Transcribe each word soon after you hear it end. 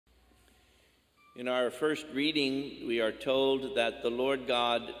In our first reading, we are told that the Lord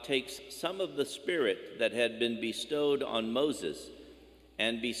God takes some of the Spirit that had been bestowed on Moses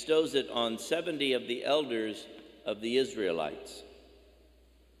and bestows it on 70 of the elders of the Israelites.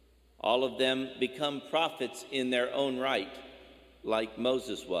 All of them become prophets in their own right, like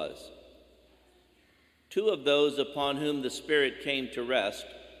Moses was. 2 of those upon whom the Spirit came to rest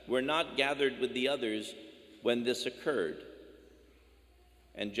were not gathered with the others when this occurred.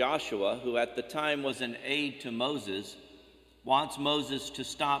 And Joshua, who at the time was an aide to Moses, wants Moses to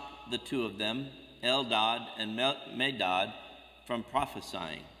stop the 2 of them, Eldad and Medad, from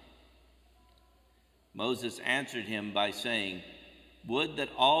prophesying. Moses answered him by saying, "Would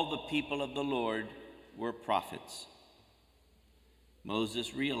that all the people of the Lord were prophets."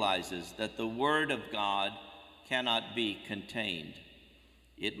 Moses realizes that the word of God cannot be contained.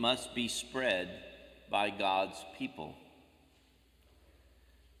 It must be spread by God's people.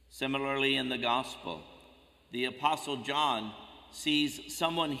 Similarly, in the gospel, the Apostle John sees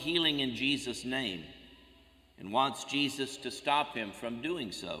someone healing in Jesus' name and wants Jesus to stop him from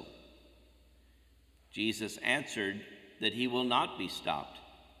doing so. Jesus answered that he will not be stopped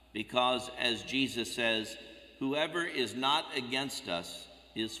because, as Jesus says, whoever is not against us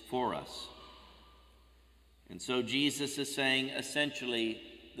is for us. And so Jesus is saying essentially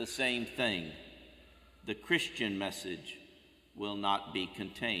the same thing. The Christian message will not be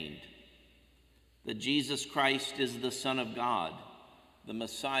contained. That Jesus Christ is the Son of God, the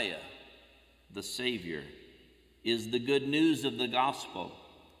Messiah, the Savior, is the good news of the gospel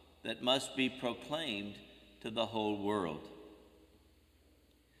that must be proclaimed to the whole world.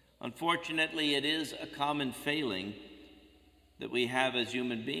 Unfortunately, it is a common failing that we have as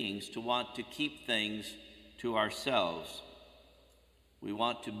human beings to want to keep things to ourselves. We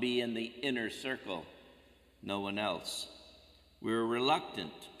want to be in the inner circle, no one else. We're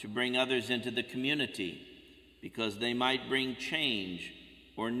reluctant to bring others into the community because they might bring change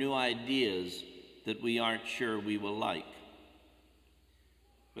or new ideas that we aren't sure we will like.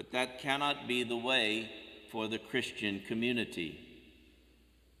 But that cannot be the way for the Christian community,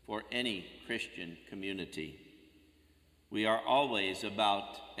 for any Christian community. We are always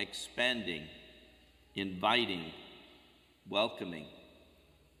about expanding, inviting, welcoming.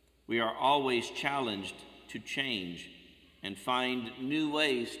 We are always challenged to change and find new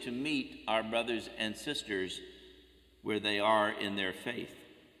ways to meet our brothers and sisters where they are in their faith.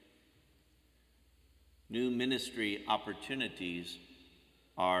 New ministry opportunities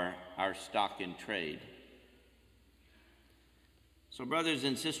are our stock in trade. So, brothers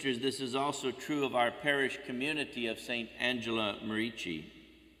and sisters, this is also true of our parish community of St. Angela Merici.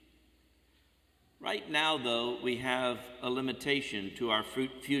 Right now, though, we have a limitation to our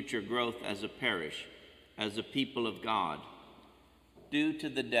future growth as a parish, as a people of God, due to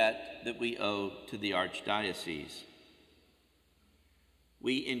the debt that we owe to the Archdiocese.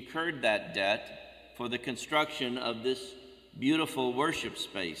 We incurred that debt for the construction of this beautiful worship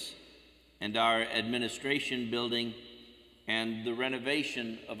space and our administration building and the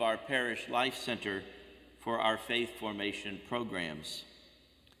renovation of our parish life center for our faith formation programs.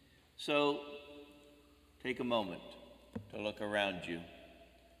 So take a moment to look around you.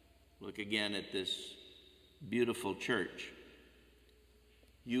 Look again at this beautiful church.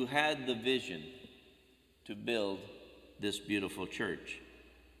 You had the vision to build this beautiful church.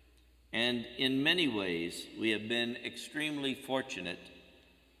 And in many ways, we have been extremely fortunate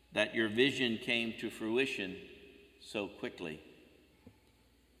that your vision came to fruition so quickly.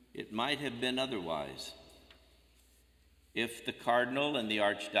 It might have been otherwise. If the Cardinal and the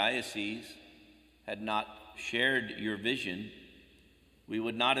Archdiocese had not shared your vision, we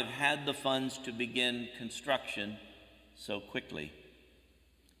would not have had the funds to begin construction so quickly.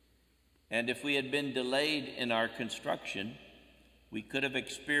 And if we had been delayed in our construction, we could have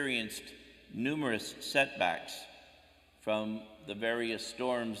experienced numerous setbacks from the various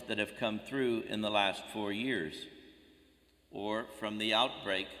storms that have come through in the last 4 years, or from the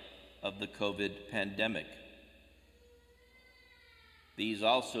outbreak of the COVID pandemic. These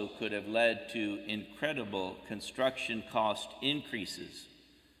also could have led to incredible construction cost increases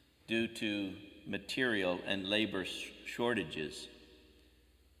due to material and labor shortages.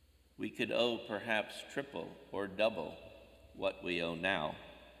 We could owe perhaps triple or double what we owe now.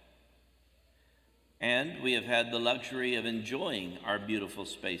 And we have had the luxury of enjoying our beautiful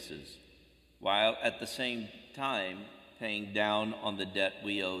spaces, while at the same time paying down on the debt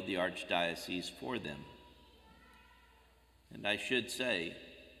we owe the Archdiocese for them. And I should say,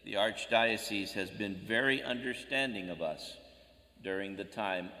 the Archdiocese has been very understanding of us during the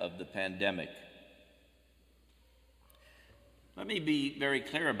time of the pandemic. Let me be very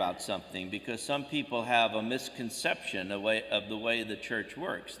clear about something, because some people have a misconception of the way the church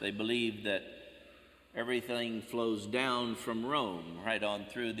works. They believe that everything flows down from Rome right on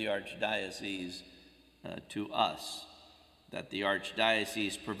through the Archdiocese to us, that the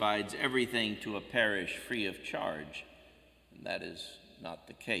Archdiocese provides everything to a parish free of charge, and that is not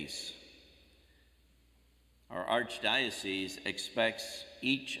the case. Our Archdiocese expects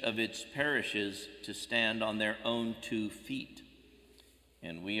each of its parishes to stand on their own 2 feet,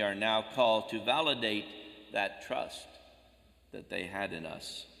 and we are now called to validate that trust that they had in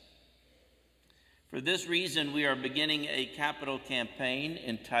us. For this reason, we are beginning a capital campaign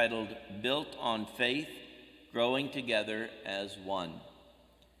entitled Built on Faith, Growing Together as One.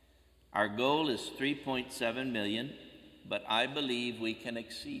 Our goal is 3.7 million, but I believe we can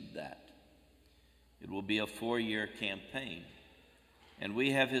exceed that. It will be a 4-year campaign, and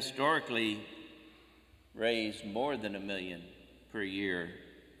we have historically raised more than $1 million per year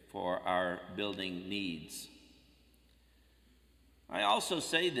for our building needs. I also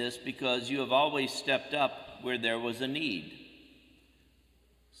say this because you have always stepped up where there was a need.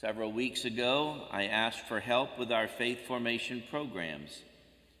 Several weeks ago, I asked for help with our faith formation programs.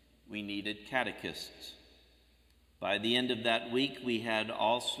 We needed catechists. By the end of that week, we had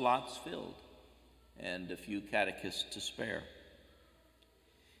all slots filled and a few catechists to spare.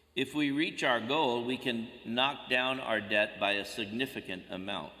 If we reach our goal, we can knock down our debt by a significant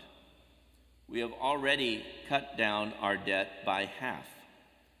amount. We have already cut down our debt by half.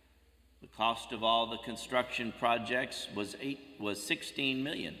 The cost of all the construction projects was 16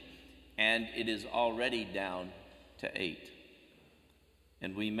 million, and it is already down to 8.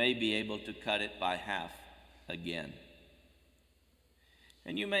 And we may be able to cut it by half again.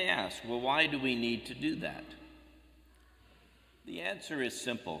 And you may ask, well, why do we need to do that? The answer is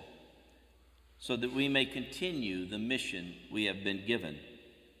simple: so that we may continue the mission we have been given.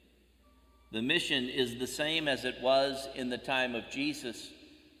 The mission is the same as it was in the time of Jesus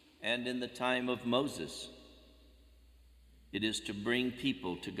and in the time of Moses. It is to bring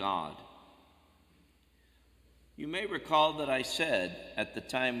people to God. You may recall that I said at the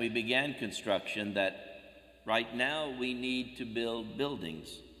time we began construction that right now we need to build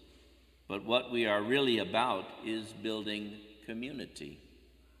buildings, but what we are really about is building community.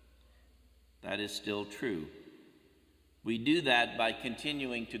 That is still true. We do that by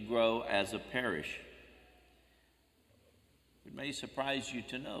continuing to grow as a parish. It may surprise you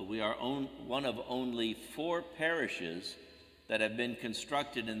to know we are one of only 4 parishes that have been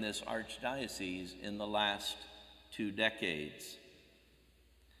constructed in this archdiocese in the last 2 decades.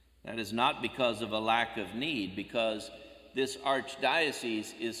 That is not because of a lack of need, because this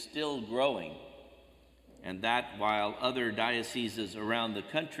archdiocese is still growing, and that while other dioceses around the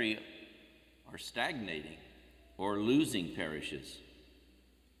country are stagnating or losing parishes.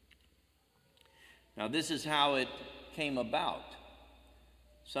 Now, this is how it came about.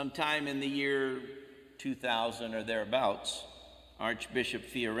 Sometime in the year 2000 or thereabouts, Archbishop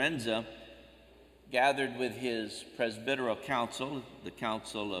Fiorenza gathered with his presbyteral council, the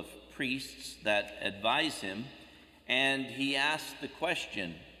council of priests that advise him, and he asked the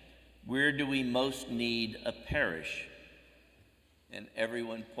question, where do we most need a parish? And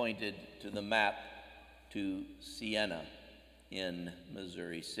everyone pointed to the map to Siena in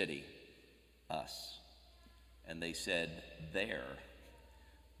Missouri City, us. And they said,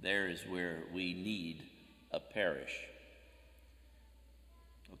 there is where we need a parish.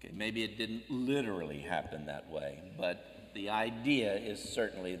 Okay, maybe it didn't literally happen that way, but the idea is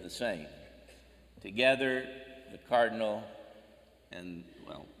certainly the same. Together, the cardinal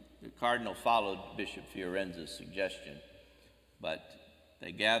followed Bishop Fiorenza's suggestion, but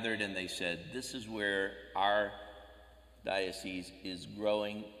they gathered and they said, this is where our diocese is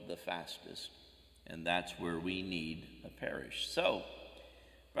growing the fastest, and that's where we need a parish. So,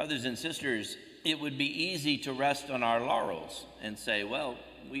 brothers and sisters, it would be easy to rest on our laurels and say, well,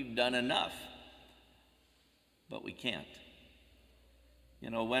 we've done enough, but we can't. You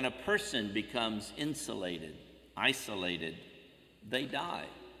know, when a person becomes insulated, isolated, they die,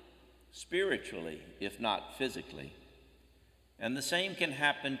 spiritually, if not physically. And the same can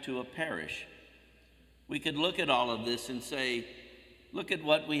happen to a parish. We could look at all of this and say, look at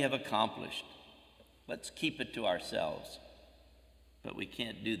what we have accomplished. Let's keep it to ourselves. But we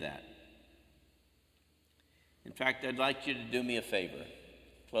can't do that. In fact, I'd like you to do me a favor.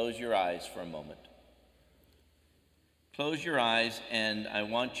 Close your eyes for a moment. Close your eyes, and I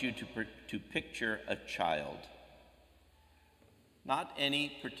want you to picture a child. Not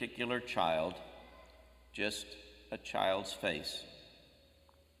any particular child, just a child's face.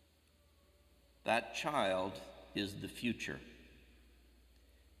 That child is the future.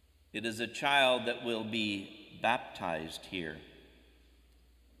 It is a child that will be baptized here,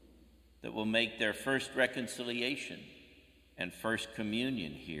 that will make their first reconciliation and first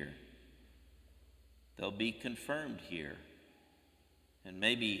communion here. They'll be confirmed here, and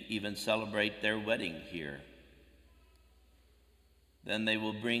maybe even celebrate their wedding here. Then they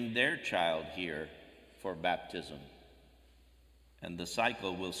will bring their child here for baptism, and the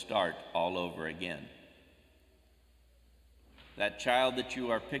cycle will start all over again. That child that you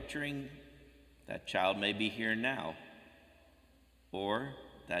are picturing, that child may be here now, or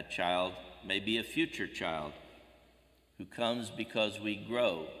that child may be a future child who comes because we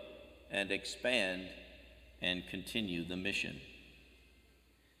grow and expand and continue the mission.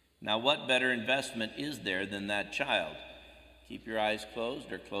 Now, what better investment is there than that child? Keep your eyes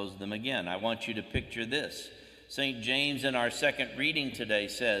closed or close them again. I want you to picture this. St. James in our second reading today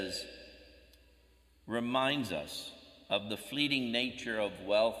reminds us of the fleeting nature of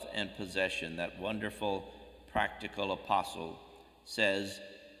wealth and possession. That wonderful, practical apostle says,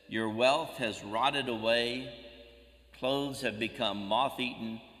 "Your wealth has rotted away, clothes have become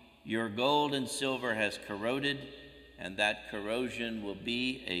moth-eaten, your gold and silver has corroded, and that corrosion will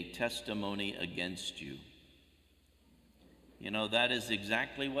be a testimony against you." You know, that is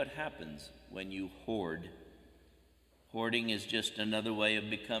exactly what happens when you hoard. Hoarding is just another way of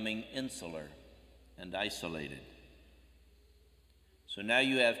becoming insular and isolated. So now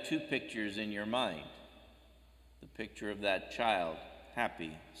you have two pictures in your mind. The picture of that child,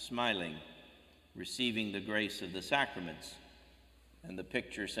 happy, smiling, receiving the grace of the sacraments, and the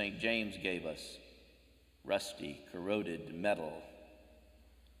picture St. James gave us, rusty, corroded metal.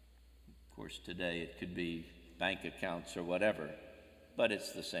 Of course, today it could be bank accounts or whatever, but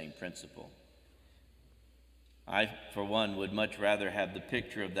it's the same principle. I, for one, would much rather have the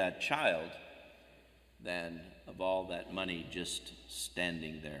picture of that child than of all that money just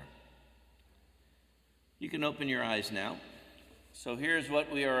standing there. You can open your eyes now. So here's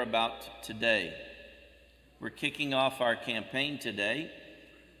what we are about today. We're kicking off our campaign today,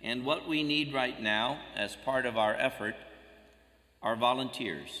 and what we need right now as part of our effort are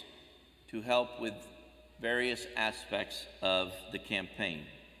volunteers to help with various aspects of the campaign.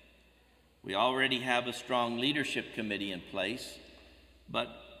 We already have a strong leadership committee in place, but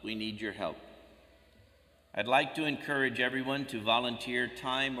we need your help. I'd like to encourage everyone to volunteer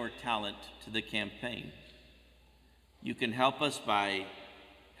time or talent to the campaign. You can help us by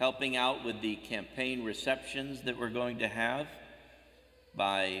helping out with the campaign receptions that we're going to have,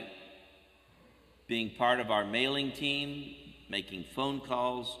 by being part of our mailing team, making phone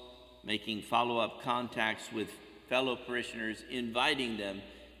calls, making follow-up contacts with fellow parishioners, inviting them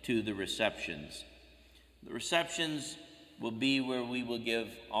to the receptions. The receptions will be where we will give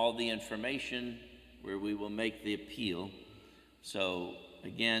all the information, where we will make the appeal. So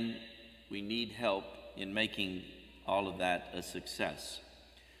again, we need help in making all of that a success.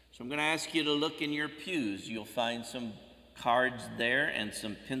 So I'm going to ask you to look in your pews. You'll find some cards there and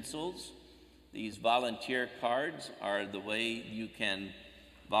some pencils. These volunteer cards are the way you can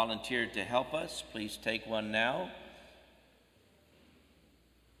volunteer to help us. Please take one now.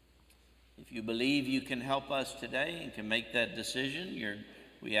 If you believe you can help us today and can make that decision,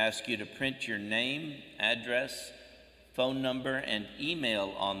 we ask you to print your name, address, phone number, and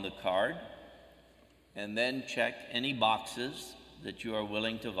email on the card, and then check any boxes that you are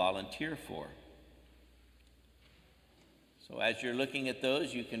willing to volunteer for. So as you're looking at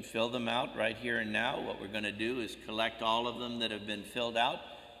those, you can fill them out right here and now. What we're going to do is collect all of them that have been filled out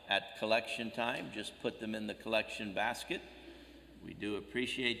at collection time. Just put them in the collection basket. We do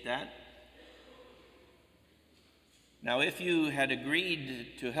appreciate that. Now, if you had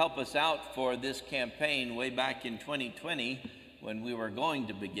agreed to help us out for this campaign way back in 2020, when we were going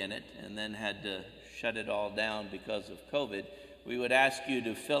to begin it and then had to shut it all down because of COVID, we would ask you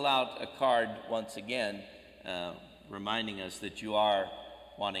to fill out a card once again, reminding us that you are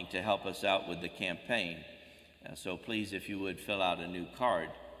wanting to help us out with the campaign. So please, if you would, fill out a new card.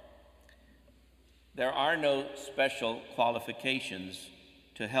 There are no special qualifications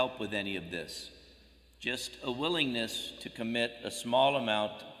to help with any of this. Just a willingness to commit a small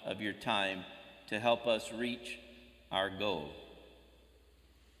amount of your time to help us reach our goal.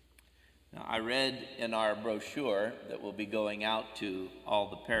 Now, I read in our brochure that will be going out to all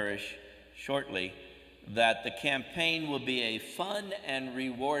the parish shortly that the campaign will be a fun and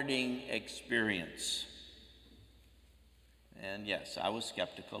rewarding experience. And yes, I was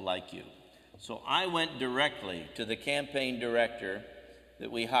skeptical like you. So I went directly to the campaign director that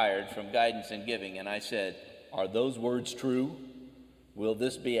we hired from Guidance and Giving, and I said, "Are those words true? Will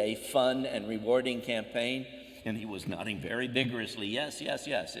this be a fun and rewarding campaign?" And he was nodding very vigorously, yes, yes,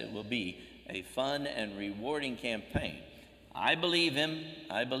 yes, it will be a fun and rewarding campaign. I believe him.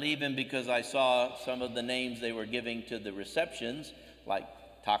 I believe him because I saw some of the names they were giving to the receptions, like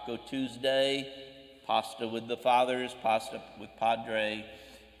Taco Tuesday, Pasta with the Fathers, Pasta with Padre,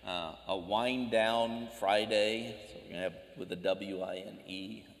 a Wine Down Friday, so we're going to have with a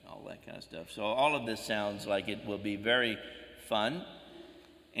W-I-N-E, all that kind of stuff. So all of this sounds like it will be very fun.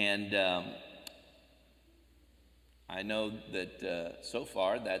 And I know that so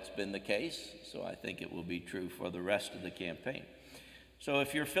far that's been the case, so I think it will be true for the rest of the campaign. So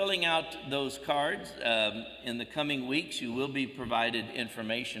if you're filling out those cards, in the coming weeks you will be provided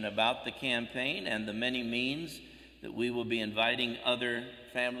information about the campaign and the many means that we will be inviting other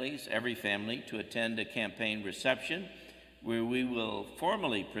families, every family, to attend a campaign reception where we will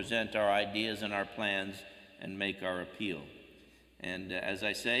formally present our ideas and our plans and make our appeal. And as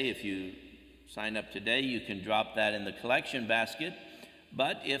I say, if you sign up today, you can drop that in the collection basket.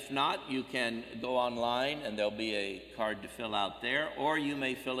 But if not, you can go online and there'll be a card to fill out there, or you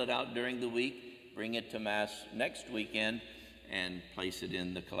may fill it out during the week, bring it to Mass next weekend, and place it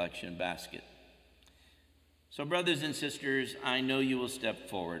in the collection basket. So brothers and sisters, I know you will step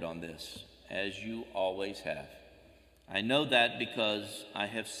forward on this, as you always have. I know that because I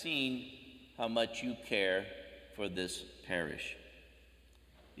have seen how much you care for this parish.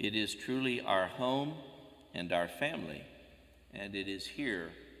 It is truly our home and our family, and it is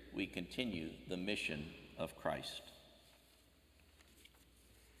here we continue the mission of Christ.